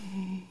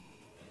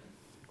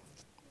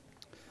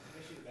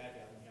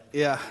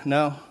Yeah,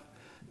 no.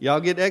 Y'all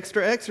get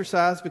extra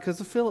exercise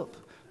because of Philip.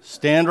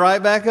 Stand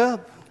right back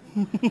up.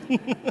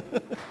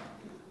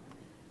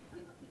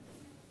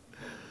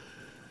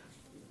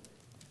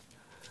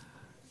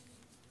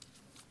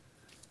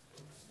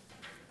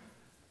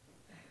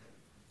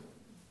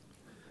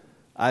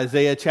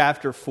 Isaiah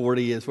chapter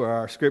 40 is where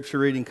our scripture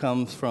reading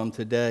comes from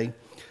today.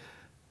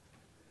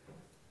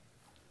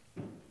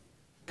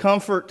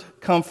 Comfort,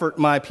 comfort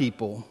my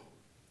people,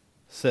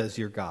 says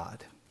your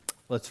God.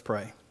 Let's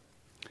pray.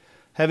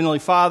 Heavenly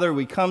Father,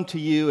 we come to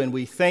you and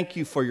we thank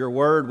you for your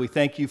word. We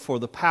thank you for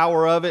the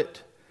power of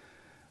it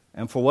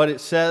and for what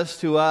it says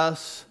to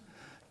us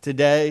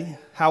today.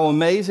 How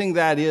amazing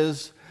that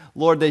is,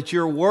 Lord, that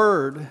your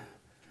word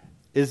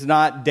is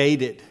not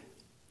dated.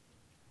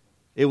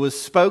 It was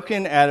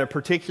spoken at a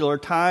particular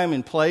time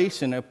and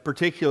place in a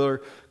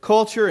particular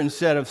culture and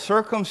set of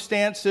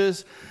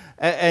circumstances.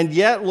 And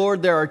yet,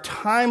 Lord, there are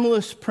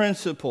timeless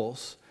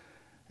principles,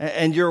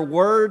 and your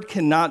word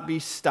cannot be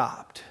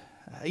stopped.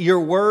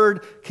 Your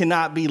word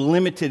cannot be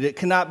limited. It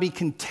cannot be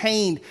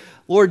contained.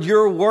 Lord,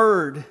 your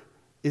word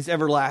is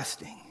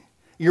everlasting.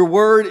 Your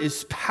word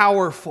is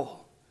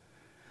powerful.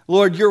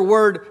 Lord, your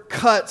word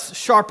cuts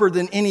sharper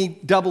than any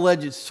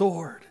double-edged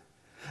sword.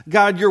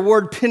 God, your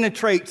word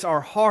penetrates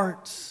our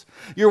hearts.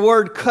 Your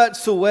word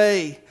cuts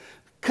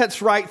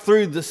right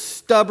through the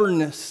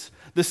stubbornness,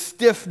 the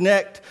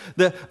stiff-necked,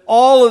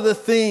 all of the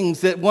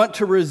things that want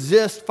to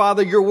resist.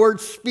 Father, your word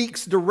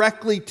speaks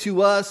directly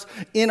to us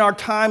in our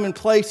time and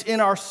place, in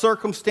our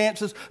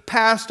circumstances,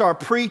 past our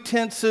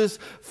pretenses,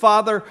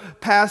 Father,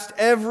 past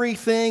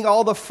everything,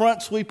 all the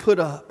fronts we put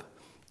up.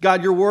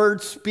 God, your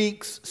word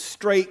speaks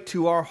straight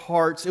to our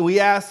hearts. And we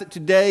ask that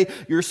today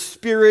your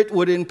spirit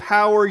would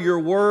empower your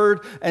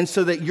word, and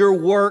so that your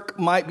work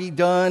might be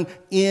done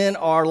in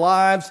our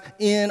lives,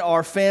 in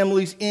our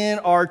families, in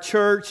our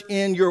church,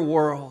 in your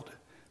world,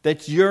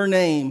 that your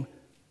name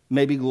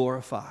may be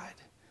glorified.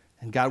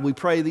 And God, we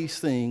pray these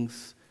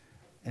things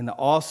in the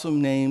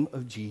awesome name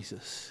of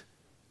Jesus.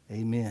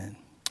 Amen.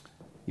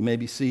 You may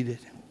be seated.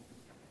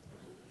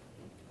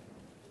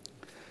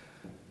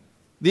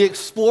 The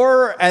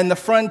explorer and the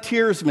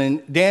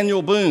frontiersman,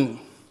 Daniel Boone.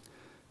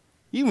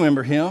 You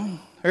remember him.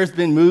 There's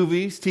been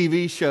movies,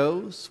 TV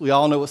shows. We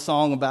all know a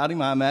song about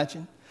him, I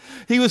imagine.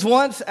 He was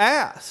once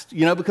asked,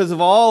 because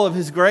of all of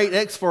his great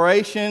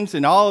explorations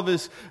and all of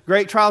his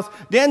great trials,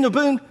 Daniel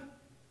Boone,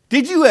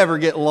 did you ever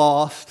get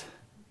lost?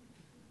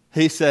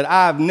 He said,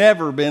 I've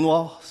never been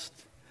lost.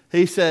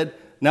 He said,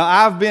 now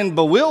I've been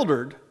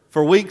bewildered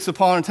for weeks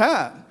upon a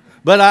time,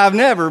 but I've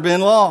never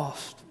been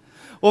lost.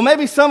 Well,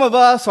 maybe some of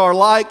us are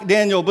like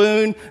Daniel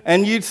Boone,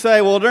 and you'd say,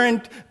 well,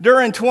 during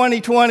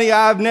 2020,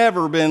 I've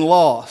never been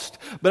lost.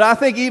 But I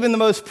think even the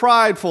most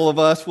prideful of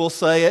us will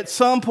say, at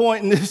some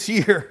point in this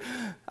year,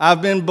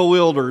 I've been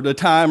bewildered a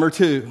time or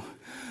two.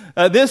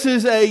 This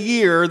is a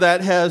year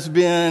that has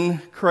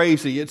been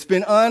crazy. It's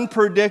been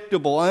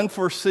unpredictable,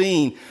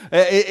 unforeseen.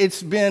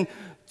 It's been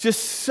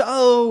just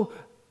so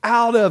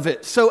out of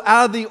it, so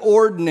out of the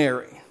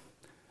ordinary.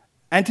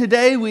 And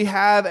today we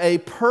have a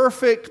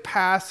perfect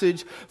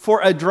passage for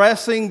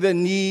addressing the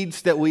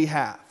needs that we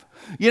have.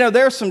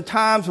 There's some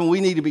times when we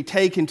need to be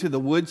taken to the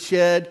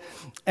woodshed,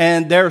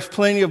 and there's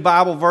plenty of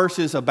Bible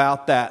verses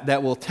about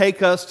that will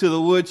take us to the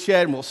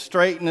woodshed and will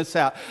straighten us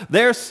out.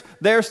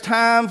 There's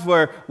times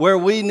where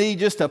we need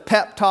just a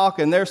pep talk,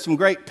 and there's some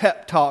great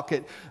pep talk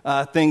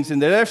things in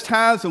there. There's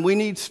times when we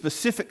need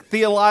specific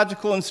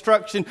theological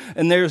instruction,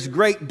 and there's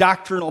great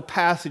doctrinal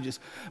passages.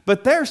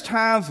 But there's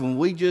times when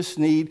we just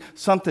need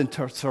something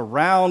to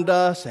surround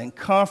us and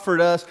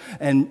comfort us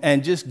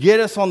and just get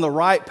us on the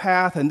right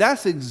path. And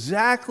that's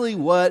exactly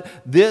what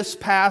this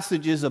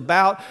passage is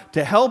about,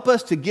 to help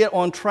us to get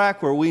on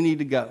track where we need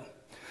to go.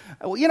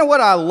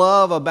 What I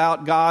love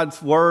about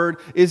God's word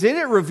is that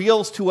it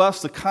reveals to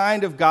us the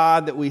kind of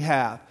God that we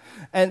have.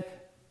 And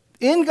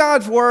in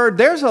God's word,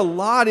 there's a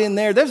lot in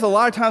there. There's a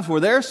lot of times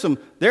where there's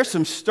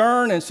some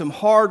stern and some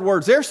hard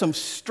words. There's some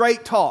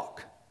straight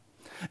talk.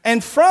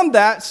 And from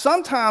that,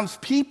 sometimes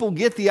people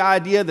get the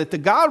idea that the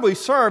God we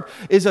serve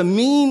is a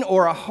mean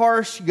or a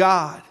harsh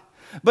God.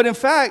 But in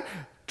fact,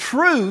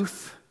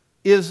 truth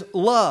is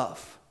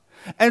love.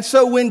 And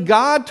so when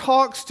God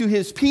talks to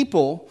his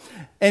people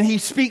and he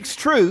speaks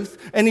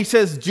truth and he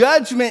says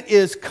judgment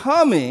is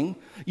coming,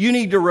 you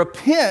need to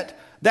repent,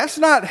 that's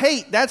not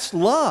hate, that's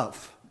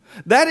love.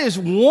 That is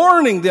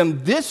warning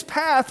them, this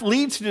path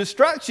leads to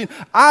destruction.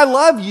 I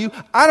love you.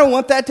 I don't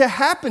want that to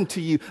happen to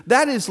you.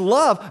 That is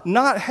love,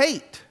 not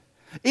hate.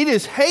 It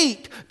is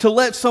hate to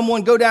let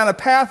someone go down a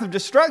path of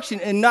destruction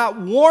and not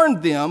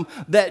warn them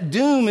that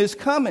doom is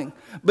coming.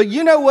 But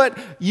you know what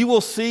you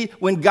will see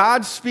when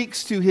God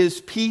speaks to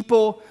his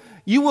people?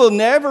 You will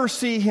never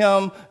see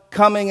him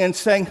coming and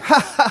saying, ha,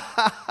 ha,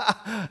 ha,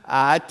 ha,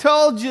 I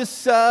told you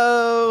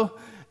so.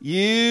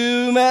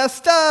 You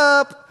messed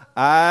up.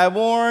 I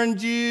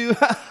warned you.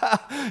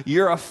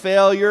 You're a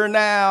failure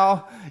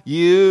now.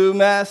 You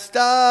messed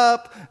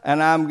up,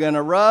 and I'm going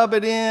to rub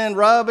it in,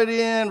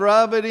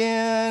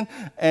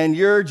 and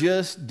you're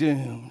just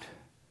doomed.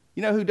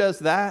 You know who does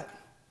that?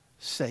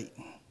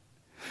 Satan.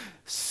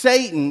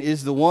 Satan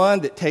is the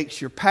one that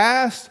takes your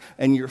past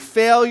and your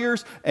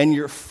failures and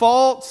your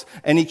faults,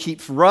 and he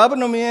keeps rubbing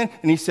them in,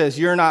 and he says,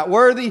 you're not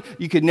worthy.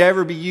 You could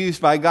never be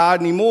used by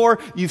God anymore.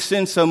 You've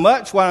sinned so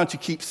much. Why don't you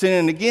keep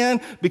sinning again?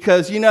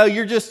 Because,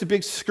 you're just a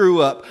big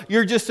screw up.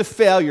 You're just a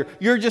failure.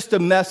 You're just a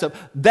mess up.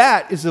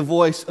 That is the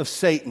voice of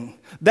Satan.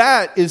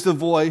 That is the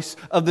voice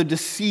of the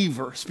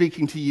deceiver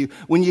speaking to you.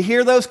 When you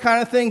hear those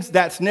kind of things,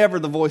 that's never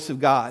the voice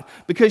of God.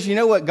 Because you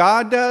know what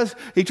God does?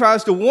 He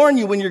tries to warn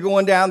you when you're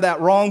going down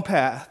that wrong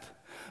path.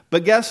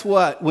 But guess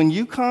what? When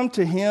you come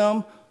to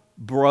him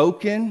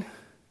broken,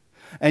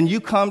 and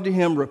you come to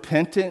him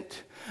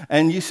repentant,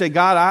 and you say,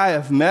 God, I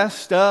have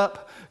messed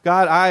up.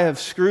 God, I have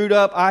screwed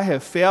up. I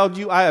have failed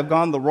you. I have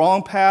gone the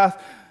wrong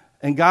path.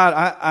 And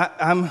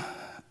God,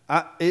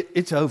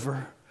 it's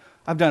over.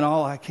 I've done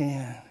all I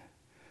can.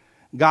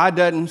 God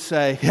doesn't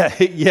say,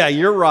 yeah,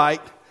 you're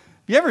right. Have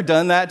you ever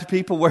done that to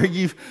people where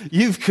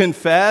you've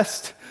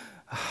confessed?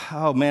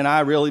 Oh, man,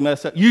 I really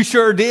messed up. You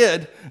sure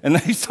did. And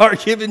they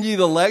start giving you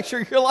the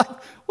lecture. You're like,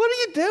 what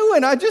are you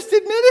doing? I just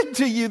admitted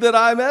to you that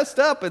I messed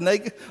up. And they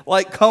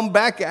come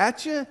back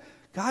at you.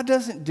 God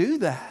doesn't do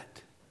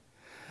that.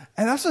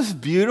 And that's what's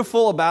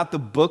beautiful about the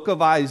book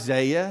of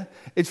Isaiah.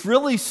 It's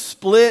really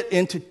split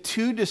into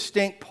two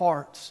distinct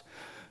parts.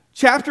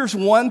 Chapters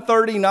 1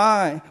 through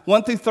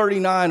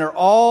 39 are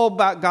all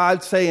about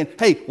God saying,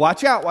 hey,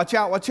 watch out, watch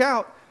out, watch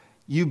out.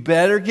 You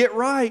better get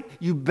right.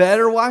 You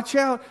better watch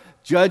out.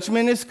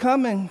 Judgment is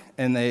coming.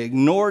 And they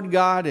ignored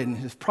God and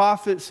his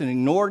prophets and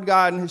ignored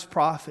God and his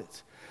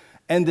prophets.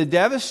 And the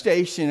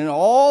devastation and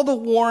all the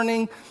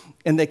warning,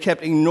 and they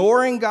kept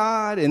ignoring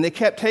God, and they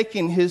kept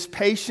taking his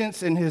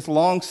patience and his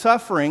long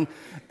suffering,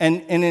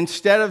 and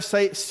instead of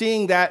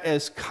seeing that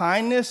as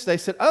kindness, they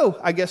said, oh,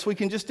 I guess we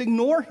can just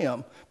ignore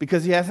him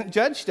because he hasn't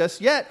judged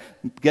us yet.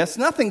 Guess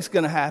nothing's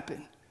going to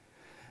happen.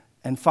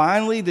 And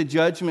finally, the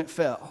judgment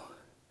fell.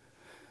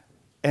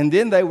 And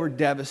then they were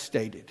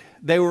devastated.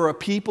 They were a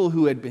people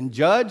who had been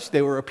judged.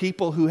 They were a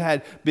people who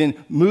had been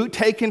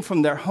taken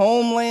from their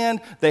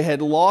homeland. They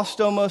had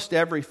lost almost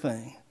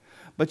everything.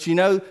 But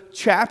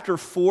chapter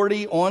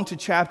 40 on to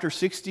chapter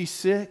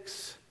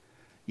 66,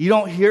 you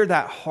don't hear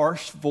that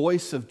harsh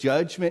voice of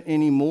judgment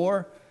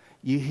anymore.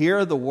 You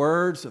hear the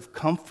words of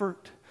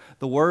comfort,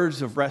 the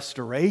words of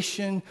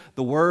restoration,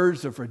 the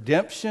words of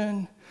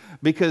redemption,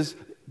 because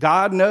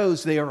God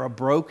knows they are a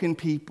broken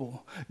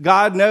people.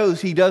 God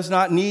knows he does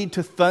not need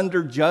to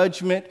thunder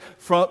judgment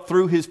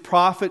through his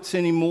prophets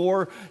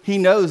anymore. He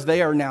knows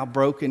they are now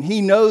broken. He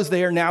knows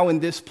they are now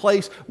in this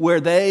place where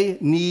they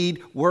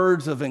need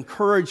words of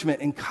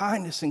encouragement and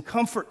kindness and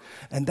comfort.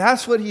 And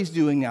that's what he's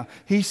doing now.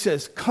 He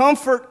says,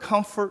 comfort,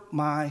 comfort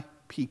my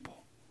people.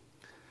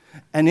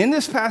 And in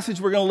this passage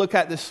we're going to look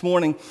at this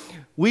morning,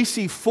 we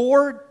see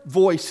four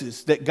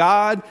voices that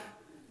God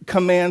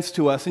commands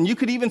to us. And you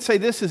could even say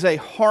this is a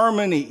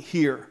harmony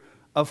here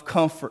of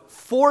comfort.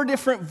 Four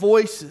different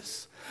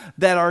voices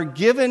that are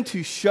given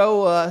to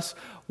show us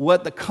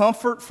what the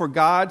comfort for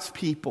God's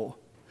people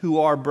who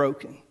are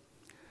broken.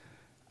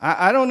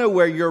 I don't know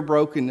where your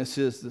brokenness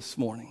is this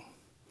morning.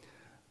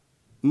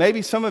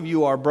 Maybe some of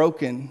you are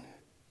broken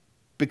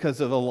because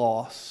of a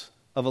loss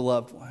of a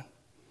loved one.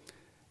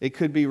 It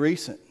could be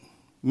recent.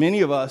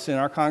 Many of us in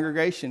our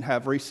congregation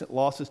have recent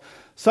losses.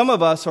 Some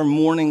of us are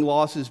mourning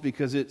losses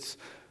because it's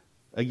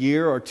a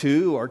year or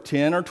 2 or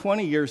 10 or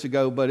 20 years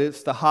ago, but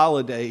it's the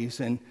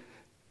holidays, and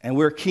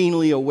we're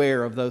keenly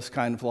aware of those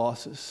kind of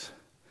losses.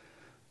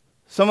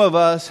 Some of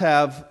us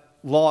have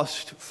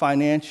lost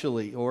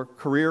financially or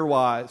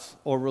career-wise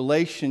or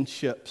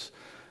relationships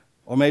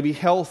or maybe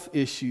health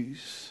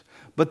issues.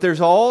 But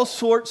there's all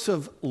sorts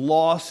of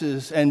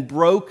losses and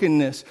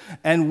brokenness,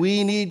 and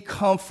we need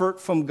comfort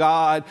from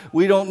God.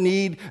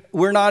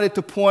 We're not at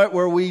the point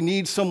where we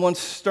need someone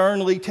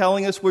sternly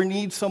telling us. We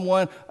need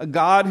a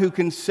God who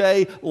can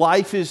say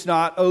life is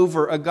not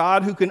over, a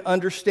God who can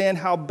understand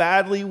how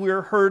badly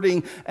we're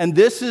hurting. And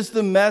this is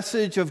the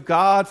message of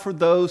God for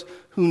those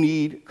who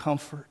need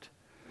comfort.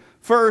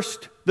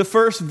 First, the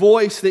first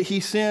voice that he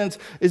sends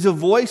is a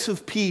voice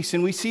of peace,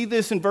 and we see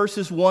this in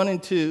verses 1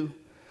 and 2.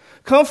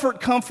 Comfort,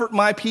 comfort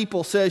my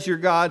people, says your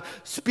God.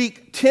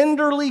 Speak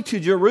tenderly to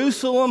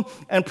Jerusalem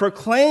and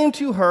proclaim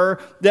to her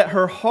that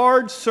her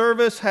hard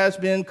service has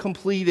been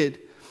completed.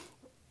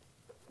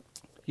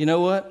 You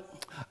know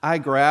what? I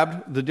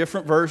grabbed the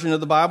different version of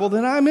the Bible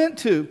than I meant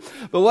to.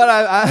 But what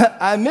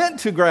I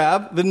meant to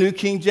grab the New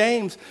King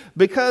James,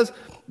 because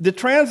the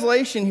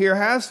translation here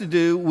has to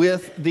do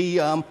with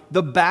the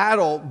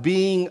battle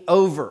being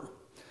over.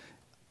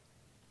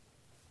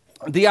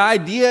 The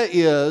idea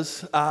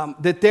is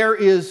that there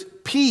is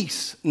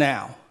peace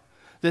now,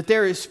 that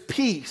there is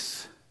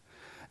peace.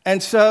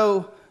 And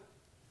so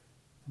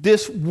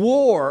this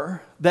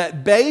war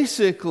that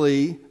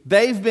basically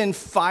they've been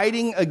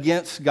fighting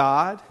against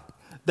God,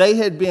 they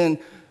had been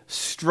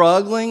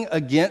struggling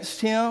against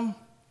him,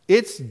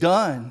 it's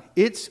done,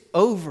 it's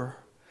over.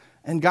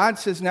 And God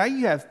says, now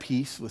you have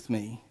peace with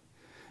me.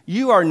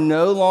 You are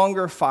no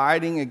longer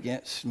fighting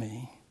against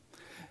me.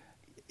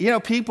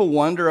 People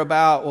wonder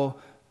about, well,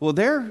 well,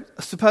 they're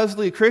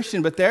supposedly a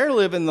Christian, but they're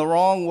living the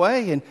wrong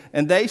way,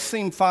 and they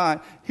seem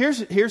fine. Here's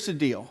the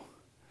deal.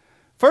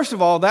 First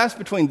of all, that's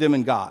between them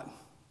and God,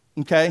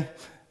 okay?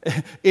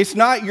 It's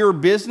not your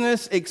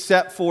business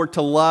except for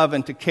to love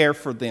and to care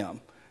for them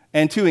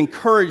and to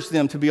encourage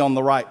them to be on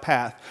the right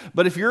path.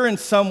 But if you're in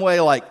some way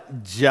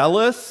like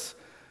jealous,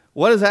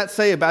 what does that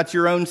say about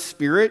your own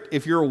spirit?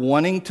 If you're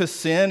wanting to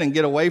sin and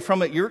get away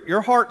from it,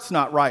 your heart's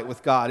not right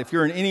with God. If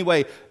you're in any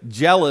way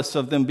jealous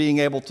of them being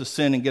able to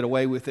sin and get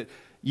away with it,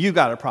 you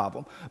got a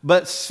problem.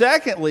 But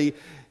secondly,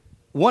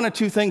 one of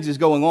two things is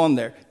going on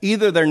there.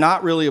 Either they're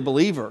not really a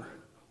believer,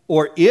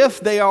 or if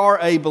they are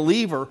a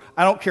believer,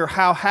 I don't care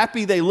how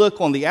happy they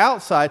look on the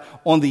outside,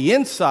 on the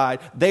inside,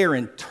 they are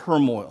in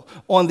turmoil.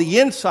 On the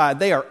inside,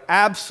 they are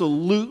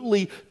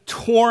absolutely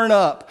torn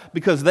up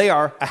because they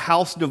are a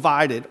house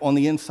divided on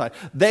the inside.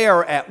 They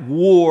are at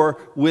war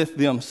with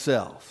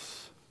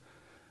themselves.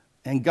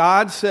 And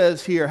God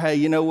says here, hey,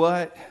 you know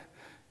what?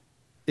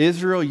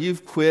 Israel,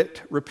 you've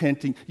quit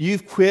repenting.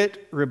 You've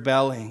quit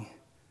rebelling.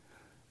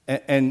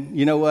 And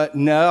you know what?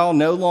 No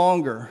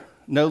longer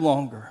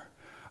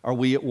are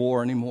we at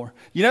war anymore.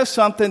 You know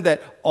something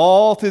that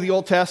all through the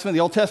Old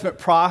Testament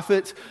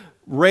prophets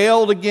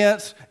railed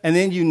against, and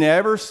then you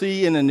never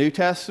see in the New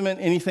Testament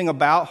anything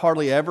about,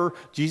 hardly ever,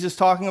 Jesus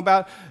talking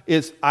about,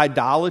 is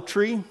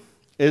idolatry.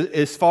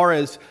 As far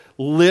as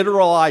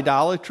literal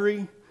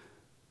idolatry,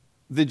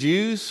 the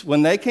Jews,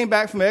 when they came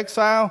back from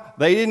exile,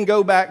 they didn't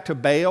go back to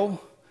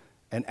Baal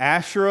and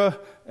Asherah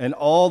and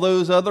all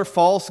those other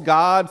false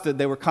gods that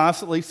they were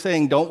constantly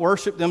saying, don't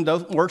worship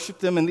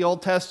them in the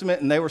Old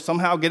Testament, and they were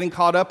somehow getting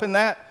caught up in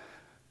that.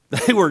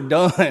 They were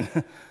done.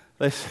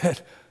 They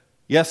said,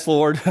 yes,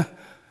 Lord,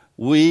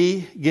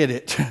 we get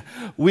it.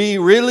 We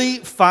really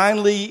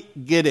finally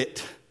get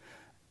it.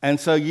 And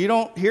so you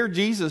don't hear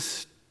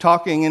Jesus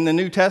talking in the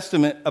New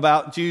Testament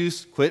about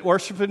Jews, quit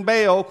worshiping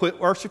Baal, quit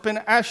worshiping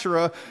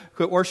Asherah,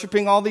 quit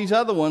worshiping all these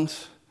other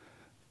ones,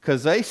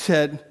 because they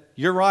said,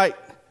 you're right.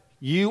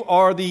 You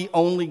are the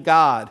only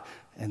God.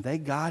 And they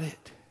got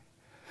it.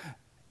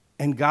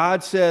 And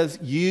God says,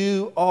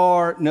 you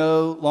are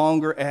no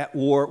longer at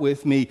war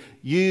with me.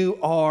 You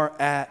are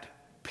at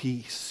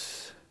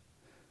peace.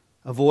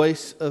 A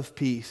voice of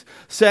peace.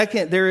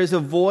 Second, there is a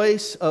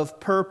voice of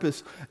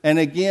purpose. And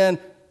again,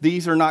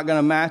 these are not going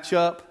to match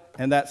up.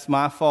 And that's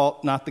my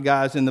fault, not the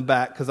guys in the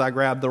back, because I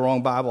grabbed the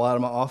wrong Bible out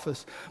of my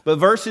office. But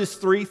verses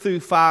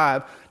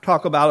 3-5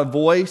 talk about a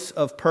voice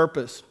of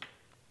purpose.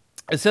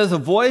 It says, a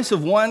voice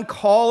of one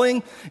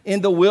calling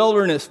in the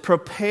wilderness,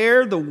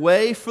 prepare the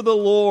way for the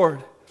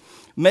Lord.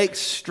 Make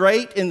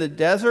straight in the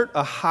desert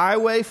a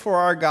highway for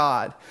our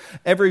God.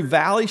 Every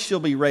valley shall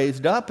be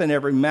raised up, and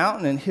every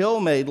mountain and hill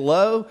made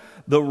low.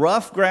 The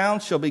rough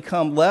ground shall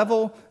become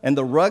level, and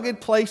the rugged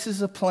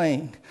places a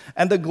plain.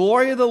 And the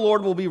glory of the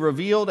Lord will be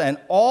revealed, and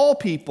all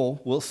people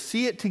will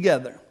see it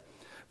together.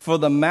 For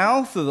the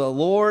mouth of the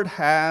Lord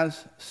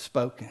has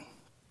spoken.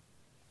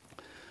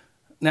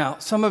 Now,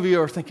 some of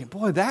you are thinking,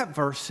 boy, that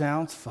verse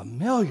sounds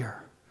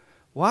familiar.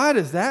 Why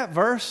does that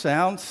verse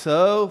sound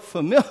so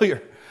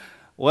familiar?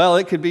 Well,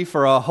 it could be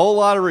for a whole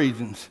lot of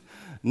reasons.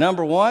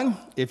 Number one,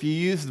 if you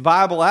use the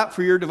Bible app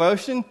for your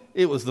devotion,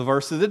 it was the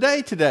verse of the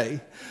day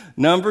today.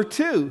 Number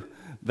two,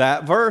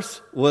 that verse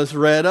was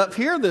read up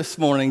here this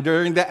morning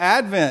during the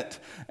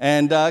Advent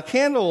and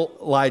candle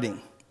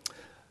lighting.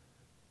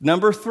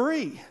 Number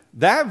three,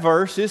 that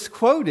verse is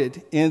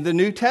quoted in the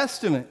New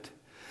Testament.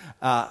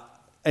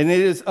 And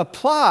it is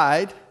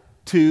applied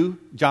to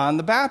John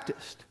the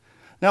Baptist.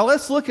 Now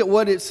let's look at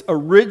what its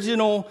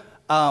original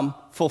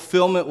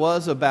fulfillment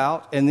was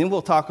about, and then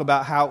we'll talk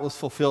about how it was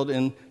fulfilled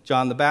in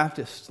John the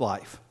Baptist's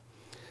life.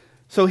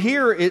 So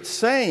here it's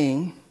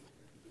saying,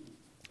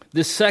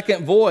 this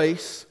second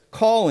voice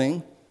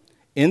calling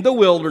in the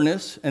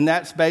wilderness, and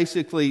that's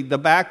basically the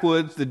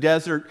backwoods, the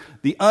desert,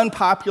 the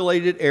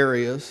unpopulated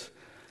areas,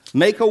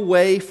 make a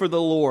way for the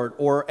Lord,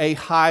 or a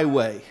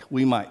highway,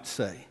 we might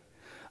say.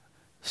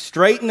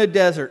 Straight in the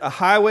desert, a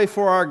highway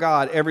for our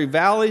God. Every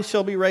valley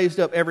shall be raised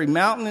up, every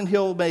mountain and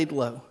hill made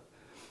low.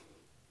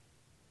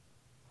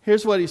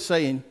 Here's what he's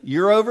saying.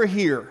 You're over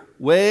here,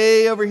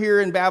 way over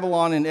here in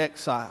Babylon in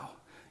exile.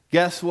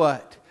 Guess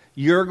what?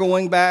 You're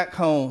going back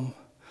home.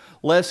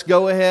 Let's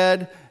go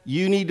ahead.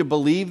 You need to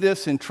believe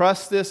this and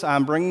trust this.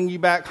 I'm bringing you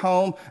back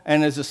home.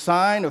 And as a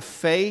sign of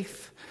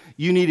faith,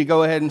 you need to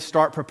go ahead and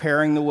start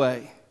preparing the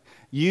way.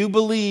 You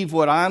believe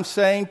what I'm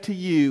saying to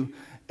you.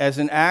 As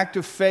an act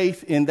of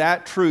faith in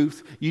that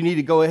truth, you need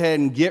to go ahead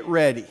and get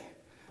ready,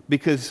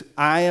 because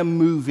I am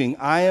moving,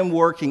 I am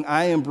working,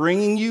 I am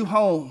bringing you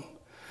home,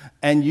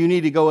 and you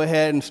need to go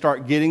ahead and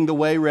start getting the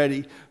way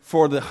ready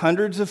for the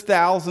hundreds of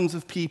thousands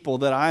of people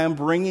that I am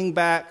bringing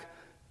back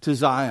to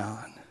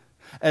Zion.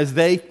 As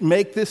they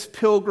make this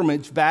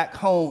pilgrimage back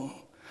home,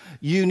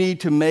 you need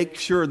to make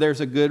sure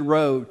there's a good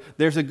road,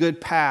 there's a good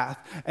path,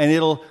 and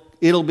it'll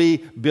It'll be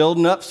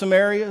building up some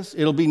areas.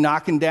 It'll be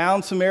knocking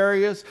down some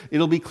areas.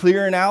 It'll be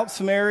clearing out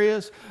some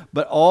areas.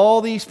 But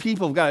all these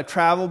people have got to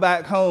travel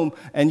back home,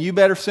 and you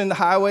better send the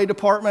highway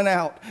department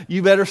out.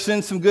 You better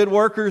send some good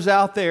workers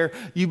out there.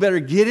 You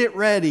better get it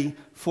ready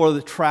for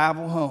the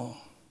travel home.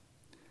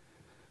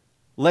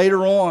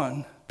 Later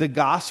on, the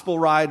gospel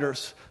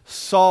writers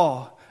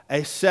saw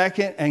a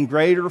second and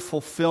greater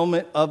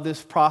fulfillment of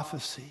this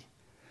prophecy.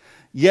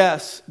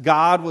 Yes,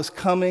 God was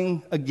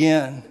coming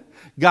again.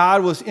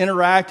 God was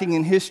interacting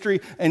in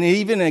history in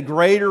even a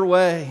greater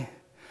way.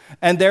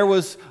 And there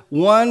was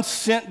one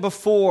sent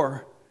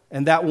before,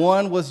 and that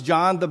one was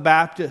John the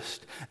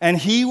Baptist. And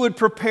he would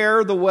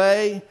prepare the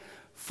way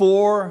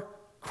for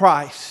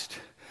Christ.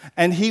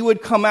 And he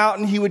would come out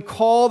and he would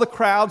call the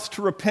crowds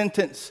to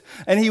repentance.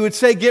 And he would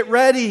say, get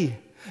ready.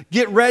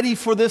 Get ready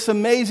for this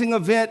amazing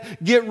event.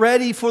 Get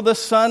ready for the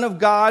Son of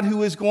God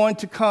who is going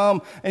to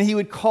come. And he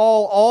would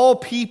call all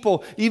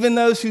people, even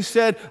those who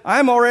said,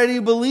 I'm already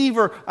a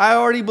believer. I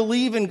already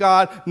believe in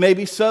God.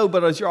 Maybe so,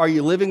 but are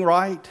you living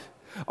right?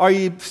 Are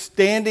you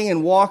standing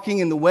and walking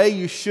in the way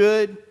you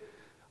should?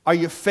 Are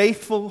you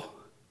faithful?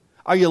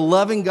 Are you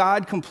loving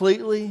God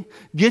completely?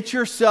 Get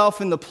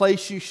yourself in the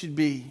place you should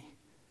be.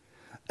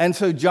 And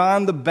so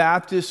John the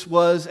Baptist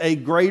was a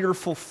greater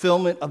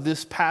fulfillment of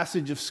this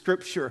passage of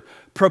Scripture,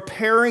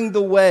 preparing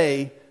the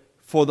way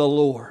for the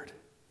Lord.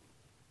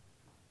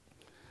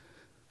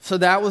 So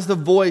that was the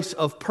voice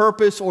of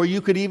purpose, or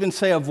you could even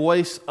say a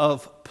voice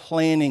of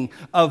planning,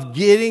 of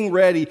getting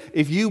ready.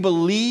 If you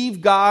believe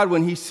God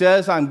when He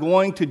says, I'm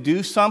going to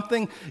do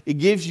something, it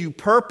gives you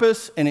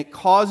purpose and it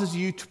causes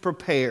you to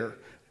prepare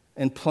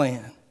and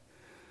plan.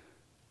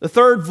 The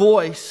third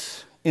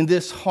voice in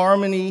this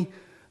harmony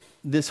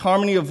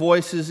of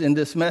voices in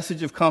this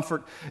message of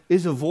comfort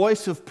is a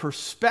voice of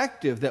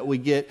perspective that we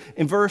get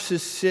in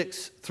verses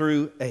 6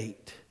 through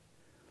 8.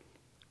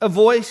 A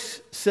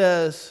voice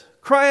says,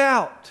 cry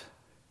out.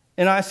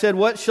 And I said,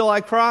 what shall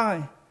I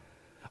cry?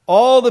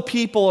 All the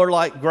people are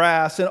like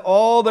grass, and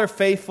all their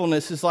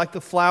faithfulness is like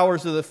the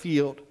flowers of the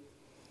field.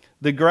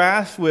 The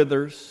grass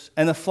withers,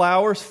 and the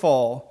flowers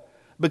fall,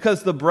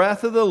 because the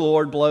breath of the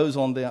Lord blows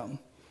on them.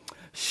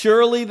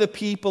 Surely the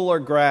people are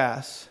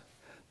grass.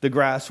 The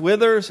grass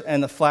withers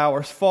and the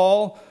flowers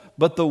fall,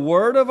 but the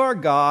word of our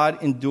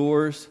God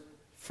endures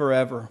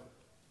forever.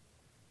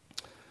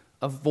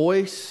 A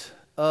voice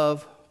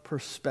of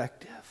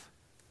perspective.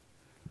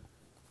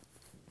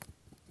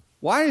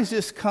 Why does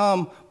this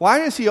come? Why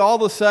does he all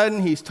of a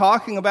sudden, he's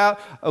talking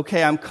about,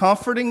 okay, I'm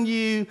comforting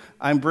you,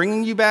 I'm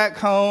bringing you back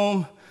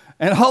home,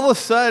 and all of a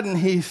sudden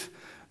he's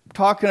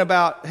talking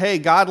about, hey,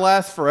 God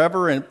lasts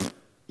forever, and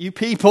you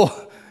people,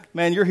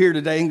 man, you're here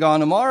today and gone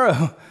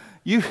tomorrow.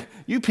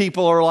 You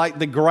people are like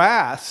the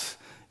grass.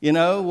 You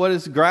know, what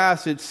is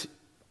grass? It's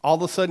all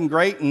of a sudden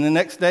great, and the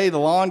next day the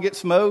lawn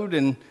gets mowed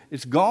and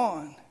it's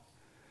gone.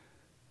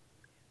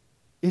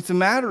 It's a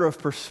matter of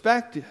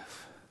perspective.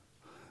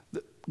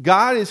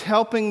 God is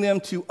helping them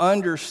to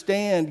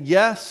understand,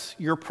 yes,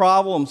 your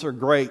problems are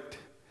great.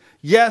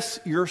 Yes,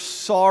 your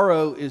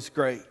sorrow is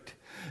great.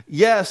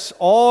 Yes,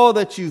 all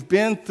that you've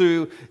been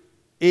through,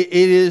 it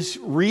is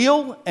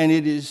real and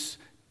it is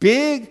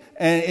big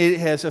and it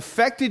has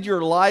affected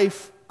your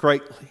life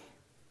greatly.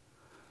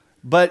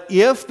 But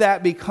if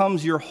that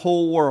becomes your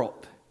whole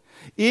world,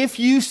 if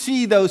you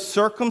see those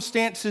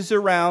circumstances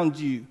around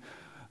you,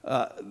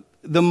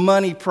 the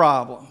money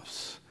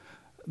problems,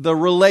 the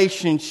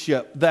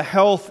relationship, the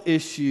health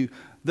issue,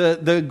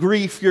 the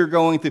grief you're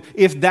going through,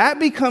 if that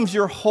becomes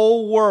your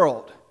whole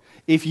world,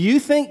 if you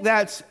think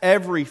that's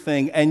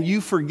everything and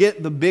you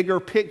forget the bigger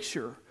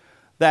picture,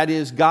 that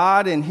is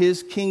God and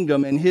His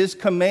kingdom and His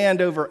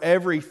command over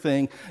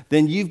everything,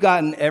 then you've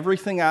gotten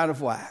everything out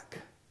of whack.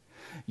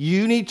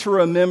 You need to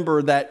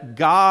remember that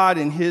God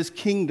and His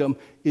kingdom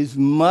is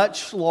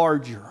much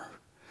larger.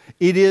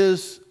 It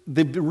is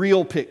the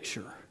real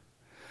picture.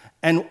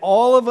 And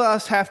all of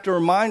us have to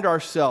remind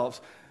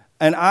ourselves,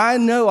 and I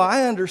know,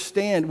 I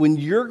understand, when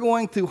you're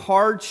going through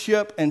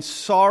hardship and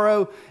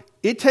sorrow,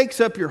 it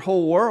takes up your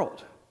whole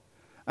world.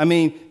 I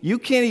mean, you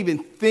can't even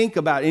think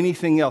about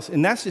anything else,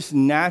 and that's just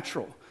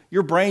natural.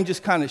 Your brain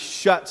just kind of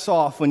shuts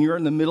off when you're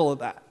in the middle of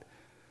that.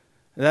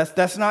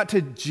 That's not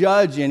to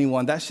judge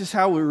anyone. That's just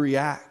how we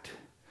react.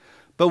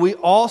 But we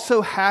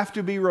also have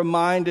to be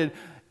reminded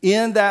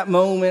in that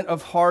moment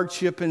of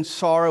hardship and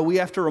sorrow, we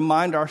have to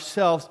remind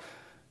ourselves,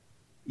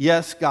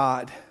 yes,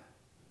 God,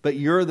 but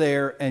you're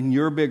there and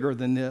you're bigger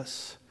than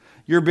this.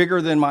 You're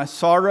bigger than my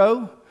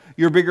sorrow.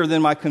 You're bigger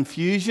than my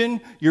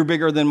confusion. You're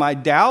bigger than my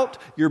doubt.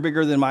 You're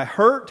bigger than my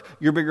hurt.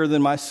 You're bigger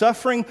than my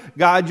suffering.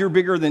 God, you're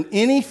bigger than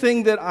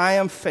anything that I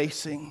am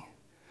facing.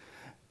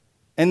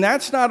 And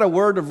that's not a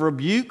word of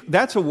rebuke.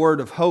 That's a word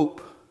of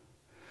hope.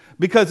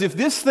 Because if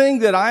this thing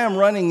that I am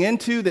running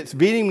into that's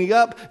beating me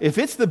up, if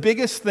it's the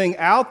biggest thing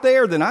out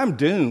there, then I'm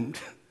doomed.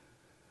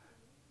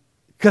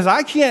 Because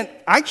I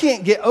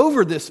can't get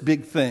over this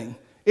big thing.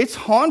 It's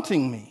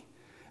haunting me.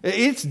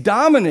 It's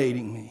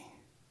dominating me.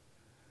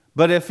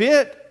 But if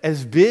it,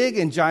 as big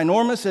and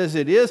ginormous as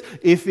it is,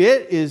 if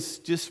it is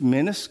just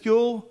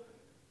minuscule,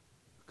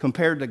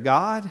 compared to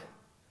God,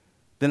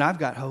 then I've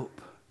got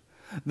hope.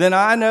 Then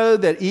I know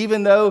that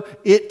even though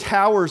it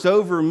towers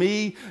over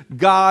me,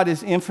 God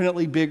is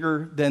infinitely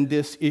bigger than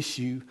this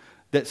issue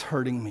that's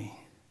hurting me.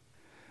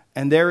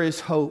 And there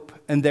is hope,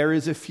 and there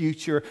is a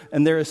future,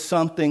 and there is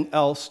something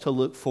else to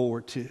look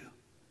forward to.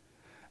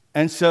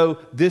 And so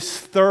this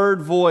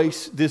third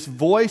voice, this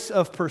voice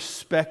of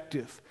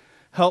perspective,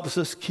 helps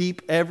us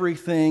keep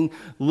everything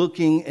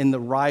looking in the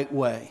right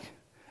way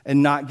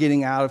and not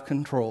getting out of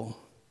control.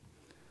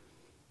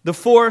 The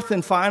fourth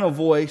and final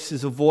voice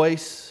is a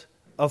voice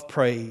of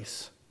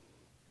praise.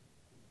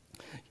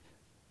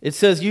 It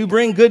says, you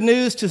bring good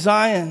news to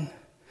Zion.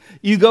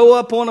 You go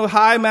up on a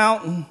high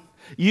mountain.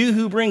 You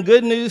who bring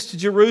good news to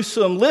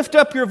Jerusalem, lift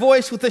up your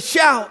voice with a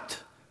shout.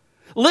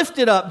 Lift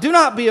it up. Do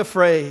not be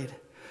afraid.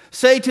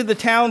 Say to the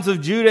towns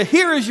of Judah,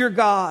 here is your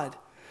God.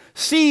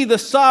 See, the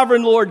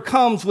sovereign Lord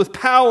comes with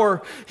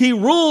power. He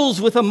rules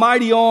with a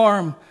mighty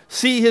arm.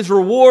 See, his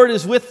reward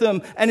is with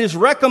him, and his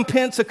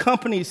recompense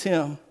accompanies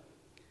him.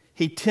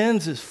 He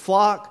tends his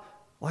flock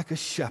like a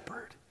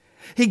shepherd.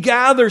 He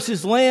gathers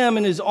his lamb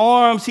in his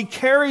arms. He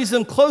carries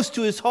them close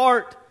to his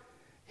heart.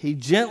 He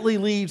gently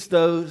leads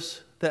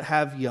those that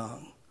have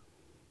young.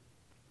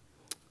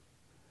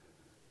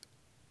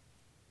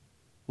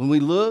 When we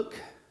look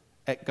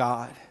at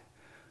God,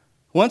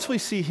 once we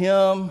see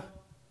him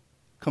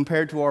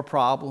compared to our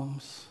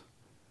problems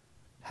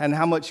and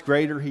how much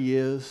greater he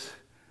is,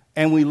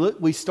 and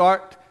we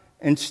start,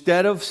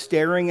 instead of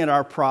staring at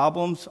our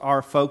problems,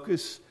 our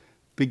focus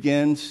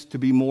begins to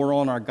be more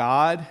on our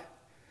God.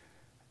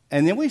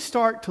 And then we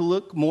start to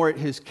look more at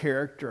his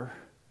character.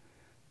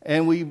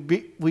 And we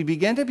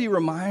begin to be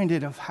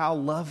reminded of how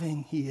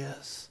loving he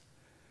is,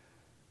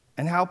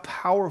 and how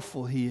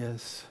powerful he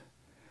is,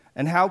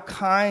 and how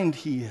kind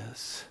he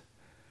is.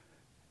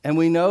 And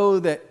we know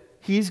that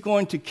he's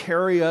going to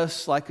carry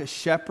us like a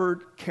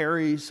shepherd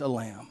carries a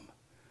lamb.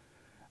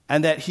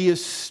 And that he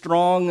is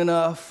strong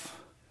enough,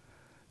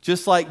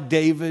 just like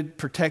David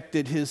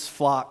protected his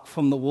flock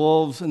from the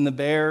wolves and the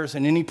bears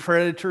and any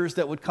predators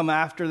that would come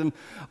after them.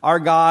 Our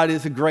God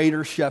is a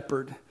greater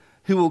shepherd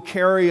who will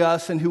carry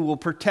us and who will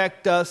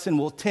protect us and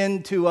will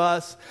tend to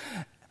us.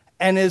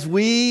 And as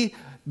we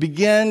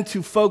begin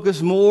to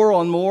focus more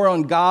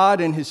on God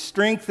and his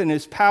strength and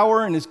his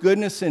power and his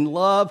goodness and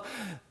love,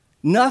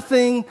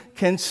 nothing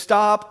can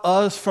stop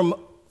us from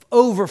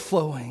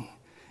overflowing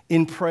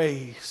in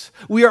praise.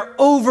 We are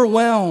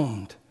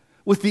overwhelmed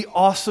with the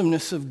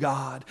awesomeness of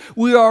God.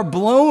 We are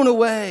blown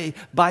away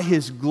by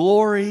his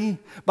glory,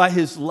 by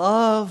his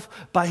love,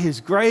 by his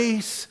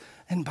grace,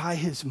 and by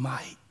his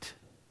might.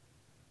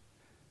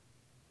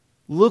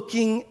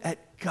 Looking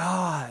at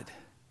God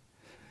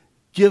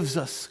gives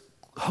us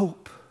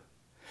hope.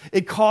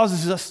 It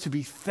causes us to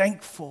be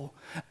thankful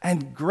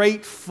and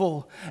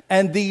grateful,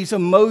 and these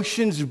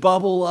emotions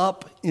bubble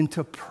up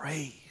into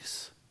praise.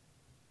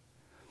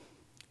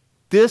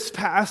 This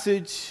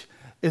passage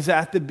is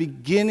at the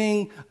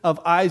beginning of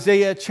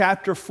Isaiah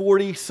chapter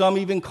 40. Some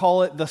even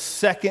call it the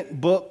second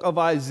book of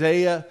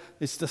Isaiah.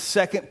 It's the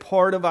second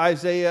part of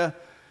Isaiah.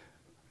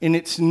 And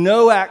it's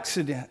no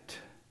accident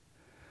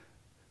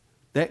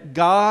that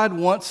God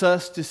wants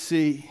us to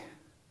see.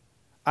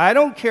 I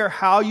don't care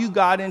how you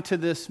got into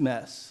this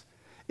mess.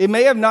 It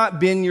may have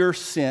not been your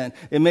sin.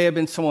 It may have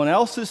been someone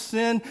else's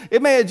sin.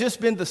 It may have just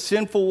been the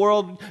sinful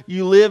world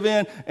you live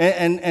in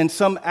and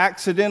some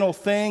accidental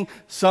thing,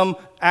 some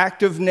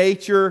act of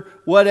nature,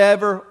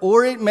 whatever.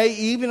 Or it may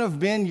even have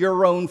been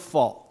your own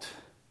fault.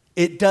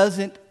 It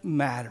doesn't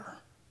matter.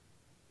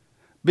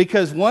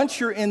 Because once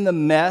you're in the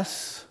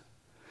mess,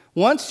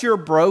 once you're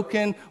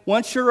broken,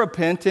 once you're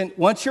repentant,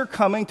 once you're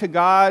coming to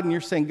God and you're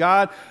saying,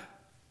 God,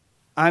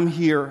 I'm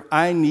here.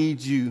 I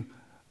need you.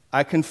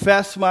 I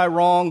confess my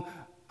wrong.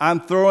 I'm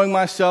throwing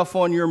myself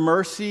on your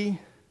mercy.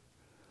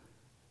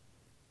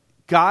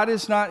 God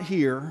is not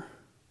here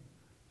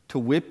to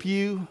whip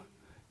you,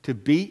 to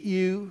beat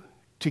you,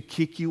 to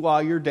kick you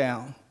while you're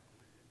down.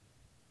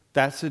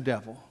 That's the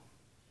devil.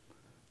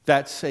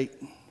 That's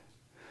Satan.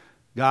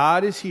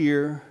 God is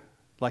here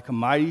like a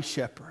mighty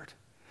shepherd.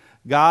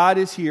 God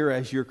is here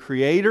as your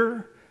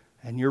creator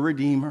and your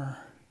redeemer.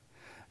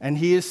 And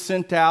he has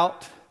sent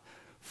out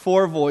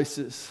 4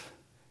 voices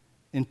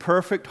in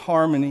perfect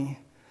harmony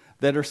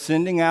that are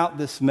sending out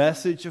this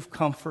message of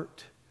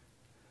comfort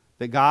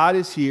that God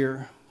is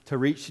here to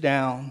reach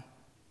down,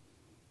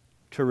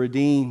 to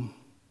redeem,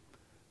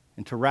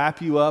 and to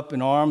wrap you up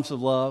in arms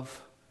of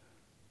love,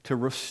 to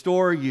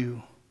restore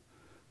you,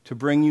 to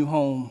bring you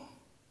home,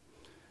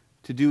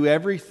 to do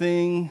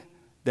everything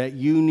that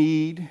you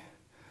need,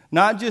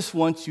 not just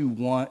what you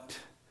want.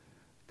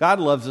 God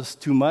loves us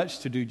too much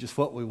to do just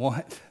what we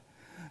want.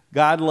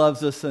 God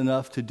loves us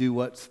enough to do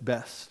what's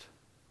best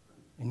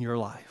in your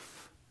life.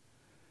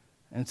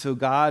 And so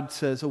God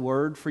says a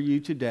word for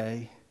you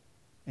today,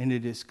 and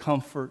it is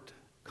comfort.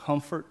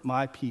 Comfort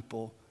my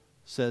people,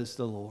 says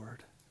the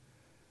Lord.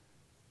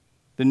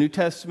 The New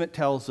Testament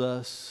tells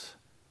us,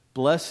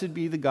 blessed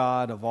be the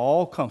God of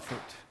all comfort,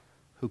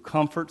 who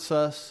comforts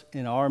us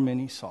in our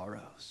many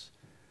sorrows.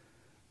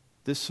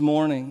 This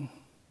morning,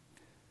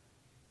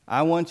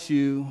 I want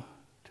you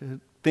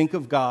to think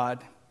of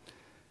God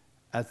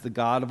as the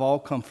God of all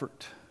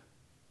comfort,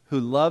 who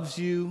loves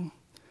you,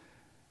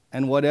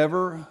 and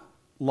whatever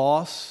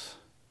loss,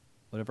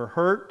 whatever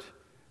hurt,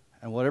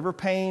 and whatever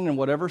pain and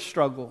whatever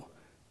struggle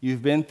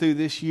you've been through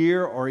this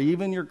year, or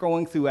even you're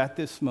going through at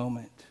this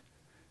moment,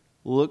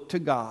 look to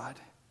God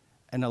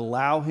and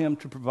allow Him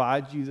to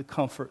provide you the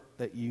comfort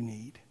that you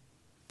need.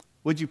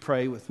 Would you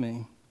pray with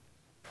me?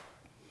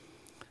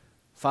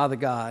 Father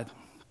God,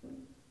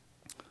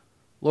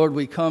 Lord,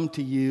 we come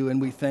to you and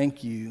we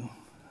thank you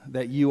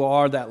that you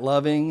are that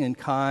loving and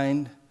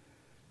kind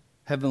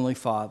Heavenly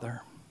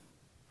Father.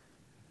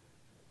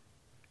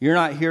 You're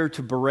not here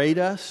to berate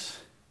us.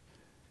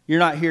 You're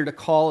not here to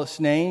call us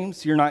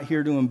names. You're not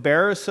here to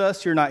embarrass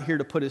us. You're not here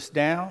to put us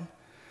down.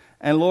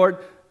 And Lord,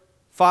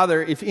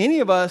 Father, if any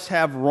of us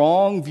have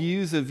wrong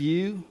views of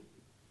you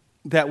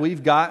that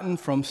we've gotten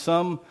from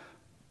some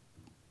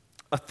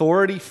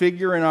authority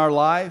figure in our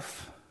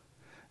life,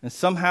 and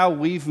somehow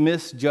we've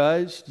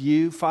misjudged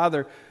you,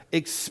 Father,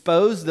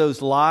 expose those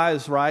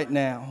lies right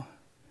now.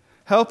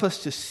 Help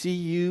us to see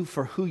you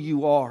for who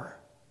you are.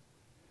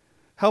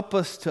 Help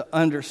us to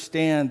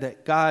understand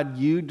that, God,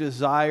 you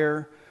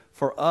desire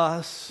for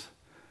us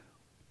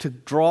to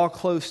draw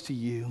close to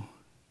you.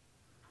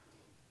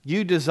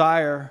 You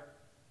desire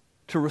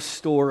to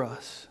restore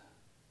us.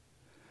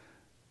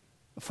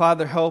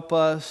 Father, help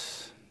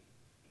us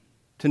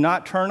to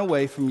not turn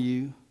away from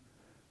you,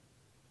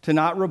 to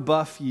not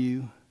rebuff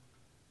you,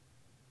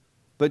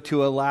 but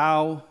to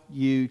allow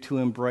you to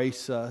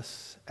embrace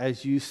us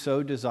as you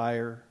so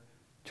desire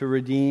to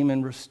redeem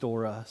and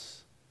restore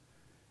us.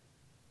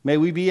 May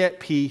we be at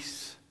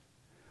peace.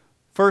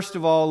 First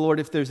of all, Lord,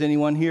 if there's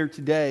anyone here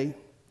today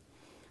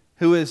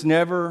who has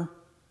never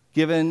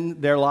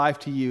given their life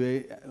to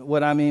you,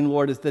 what I mean,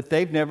 Lord, is that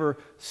they've never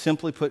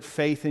simply put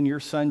faith in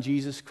your Son,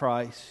 Jesus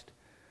Christ,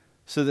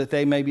 so that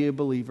they may be a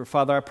believer.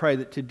 Father, I pray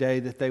that today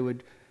that they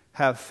would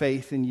have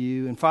faith in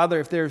you. And Father,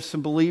 if there's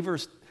some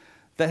believers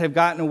that have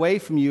gotten away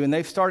from you and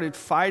they've started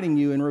fighting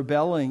you and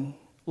rebelling,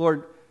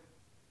 Lord,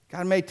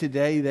 God, may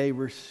today they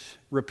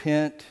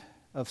repent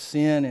of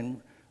sin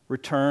and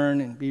return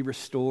and be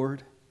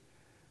restored.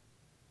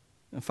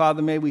 And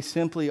Father, may we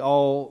simply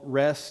all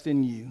rest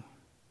in you.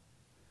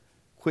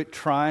 Quit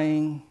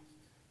trying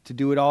to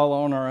do it all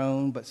on our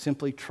own, but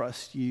simply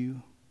trust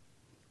you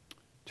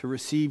to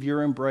receive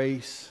your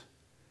embrace.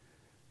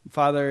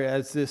 Father,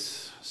 as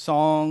this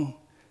song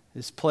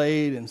is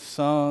played and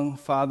sung,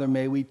 Father,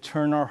 may we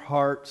turn our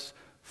hearts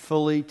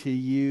fully to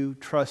you,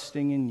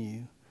 trusting in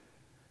you.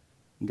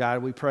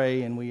 God, we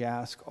pray and we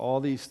ask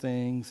all these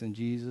things in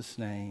Jesus'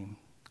 name.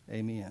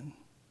 Amen.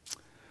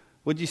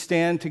 Would you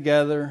stand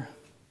together?